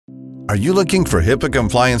Are you looking for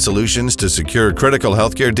HIPAA-compliant solutions to secure critical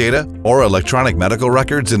healthcare data or electronic medical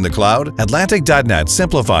records in the cloud? Atlantic.Net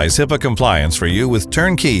simplifies HIPAA compliance for you with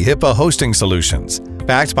turnkey HIPAA hosting solutions,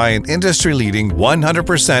 backed by an industry-leading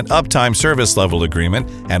 100% uptime service level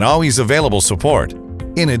agreement and always available support.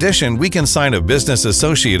 In addition, we can sign a business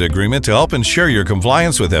associate agreement to help ensure your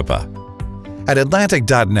compliance with HIPAA. At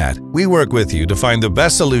Atlantic.Net, we work with you to find the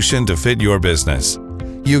best solution to fit your business.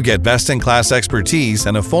 You get best-in-class expertise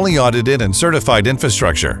and a fully audited and certified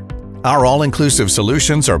infrastructure. Our all-inclusive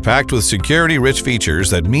solutions are packed with security-rich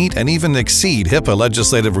features that meet and even exceed HIPAA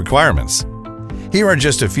legislative requirements. Here are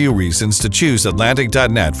just a few reasons to choose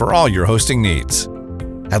Atlantic.Net for all your hosting needs.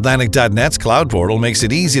 Atlantic.Net's cloud portal makes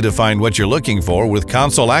it easy to find what you're looking for with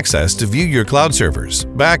console access to view your cloud servers,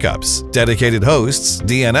 backups, dedicated hosts,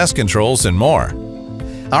 DNS controls, and more.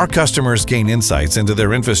 Our customers gain insights into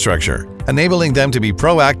their infrastructure, enabling them to be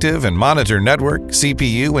proactive and monitor network,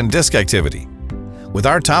 CPU, and disk activity. With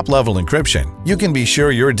our top-level encryption, you can be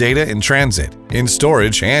sure your data in transit, in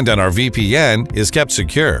storage, and on our VPN is kept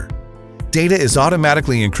secure. Data is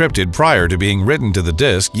automatically encrypted prior to being written to the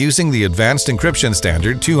disk using the Advanced Encryption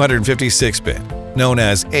Standard 256-bit, known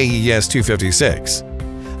as AES 256.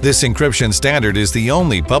 This encryption standard is the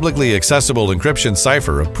only publicly accessible encryption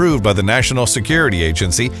cipher approved by the National Security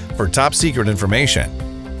Agency for top-secret information.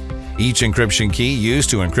 Each encryption key used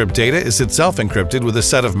to encrypt data is itself encrypted with a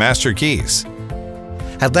set of master keys.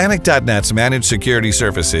 Atlantic.Net's managed security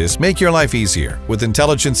services make your life easier with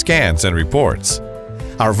intelligent scans and reports.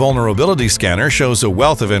 Our vulnerability scanner shows a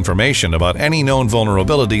wealth of information about any known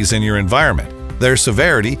vulnerabilities in your environment, their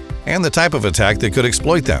severity, and the type of attack that could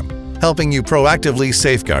exploit them, helping you proactively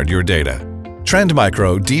safeguard your data. Trend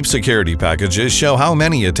Micro deep security packages show how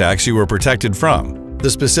many attacks you were protected from, the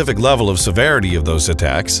specific level of severity of those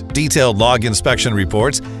attacks, detailed log inspection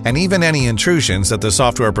reports, and even any intrusions that the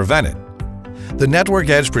software prevented. The Network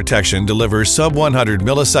Edge protection delivers sub-100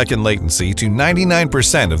 millisecond latency to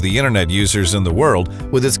 99% of the internet users in the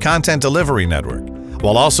world with its content delivery network,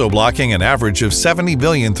 while also blocking an average of 70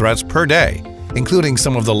 billion threats per day, including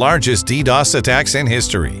some of the largest DDoS attacks in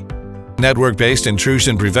history. Network-based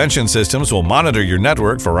intrusion prevention systems will monitor your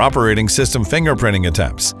network for operating system fingerprinting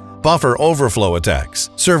attempts, buffer overflow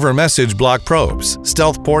attacks, server message block probes,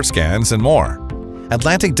 stealth port scans, and more.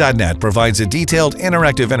 Atlantic.Net provides a detailed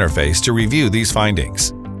interactive interface to review these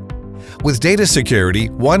findings. With data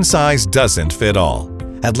security, one size doesn't fit all.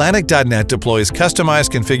 Atlantic.Net deploys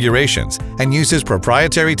customized configurations and uses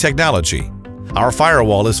proprietary technology. Our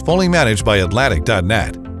firewall is fully managed by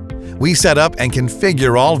Atlantic.Net. We set up and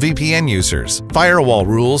configure all VPN users, firewall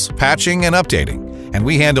rules, patching, and updating, and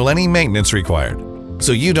we handle any maintenance required,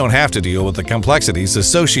 so you don't have to deal with the complexities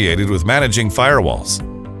associated with managing firewalls.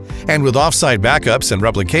 And with off-site backups and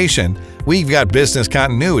replication, we've got business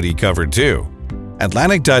continuity covered too.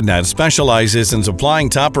 Atlantic.Net specializes in supplying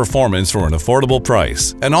top performance for an affordable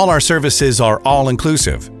price, and all our services are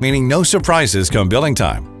all-inclusive, meaning no surprises come billing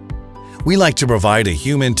time. We like to provide a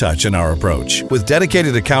human touch in our approach, with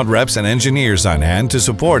dedicated account reps and engineers on hand to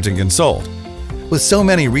support and consult. With so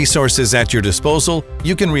many resources at your disposal,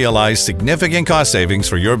 you can realize significant cost savings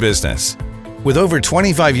for your business. With over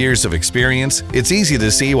 25 years of experience, it's easy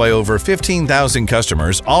to see why over 15,000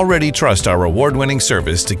 customers already trust our award-winning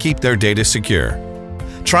service to keep their data secure.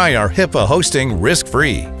 Try our HIPAA hosting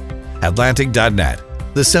risk-free. Atlantic.Net,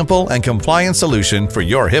 the simple and compliant solution for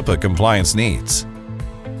your HIPAA compliance needs.